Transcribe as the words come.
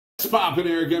What's poppin',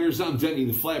 air gunners? I'm Denny,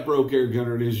 the flat broke air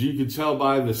gunner, and as you can tell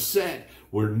by the set,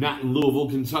 we're not in Louisville,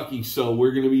 Kentucky, so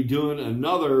we're going to be doing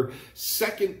another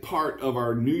second part of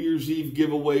our New Year's Eve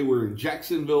giveaway. We're in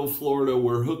Jacksonville, Florida.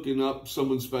 We're hooking up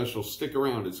someone special. Stick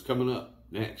around. It's coming up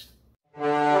next.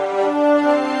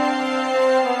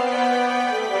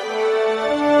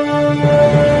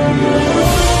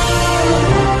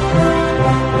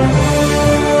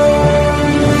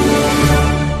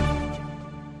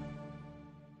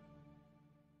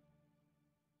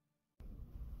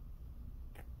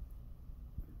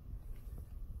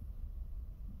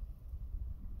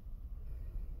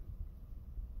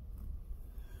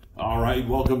 All right,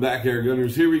 welcome back, air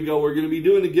gunners. Here we go. We're going to be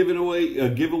doing a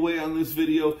giveaway on this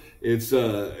video. It's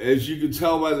as you can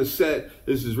tell by the set,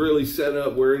 this is really set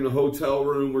up. We're in a hotel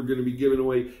room. We're going to be giving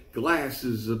away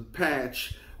glasses, a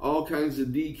patch, all kinds of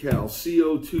decals,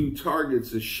 CO2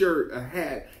 targets, a shirt, a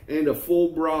hat, and a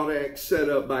full broad-axe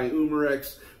setup by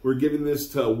Umarex. We're giving this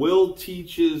to Will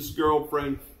Teach's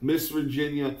girlfriend, Miss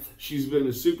Virginia. She's been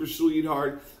a super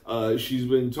sweetheart. She's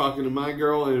been talking to my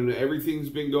girl, and everything's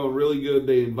been going really good.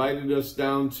 They invited us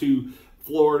down to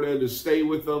Florida to stay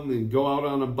with them and go out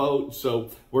on a boat.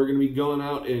 So we're going to be going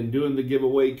out and doing the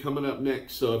giveaway coming up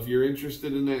next. So if you're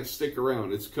interested in that, stick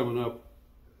around. It's coming up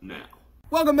now.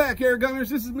 Welcome back, air gunners.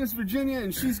 This is Miss Virginia,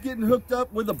 and she's getting hooked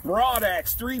up with a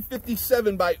broad-axe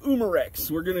 357 by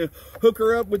Umarex. We're going to hook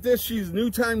her up with this. She's a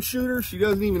new-time shooter. She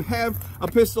doesn't even have a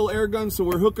pistol air gun, so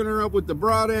we're hooking her up with the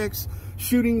broad-axe,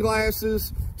 shooting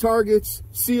glasses, targets,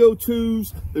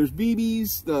 CO2s. There's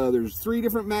BBs. There's 3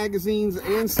 different magazines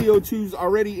and CO2s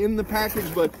already in the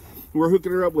package, but we're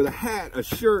hooking her up with a hat, a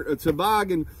shirt, a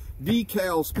toboggan,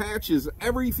 decals, patches,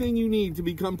 everything you need to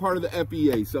become part of the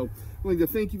FBA. So I'd like to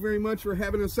thank you very much for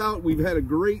having us out. We've had a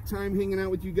great time hanging out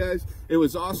with you guys. It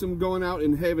was awesome going out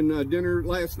and having dinner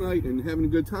last night and having a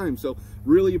good time. So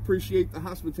really appreciate the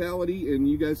hospitality and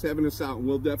you guys having us out. And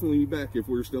we'll definitely be back if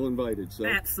we're still invited. So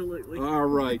absolutely. All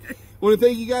right. I want to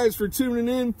thank you guys for tuning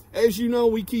in. As you know,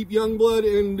 we keep young blood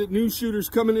and new shooters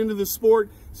coming into the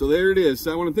sport. So there it is.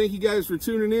 So I want to thank you guys for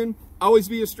tuning in. Always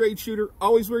be a straight shooter.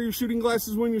 Always wear your shooting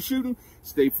glasses when you're shooting.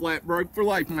 Stay flat broke for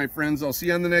life, my friends. I'll see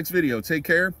you on the next video. Take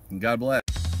care, and God bless.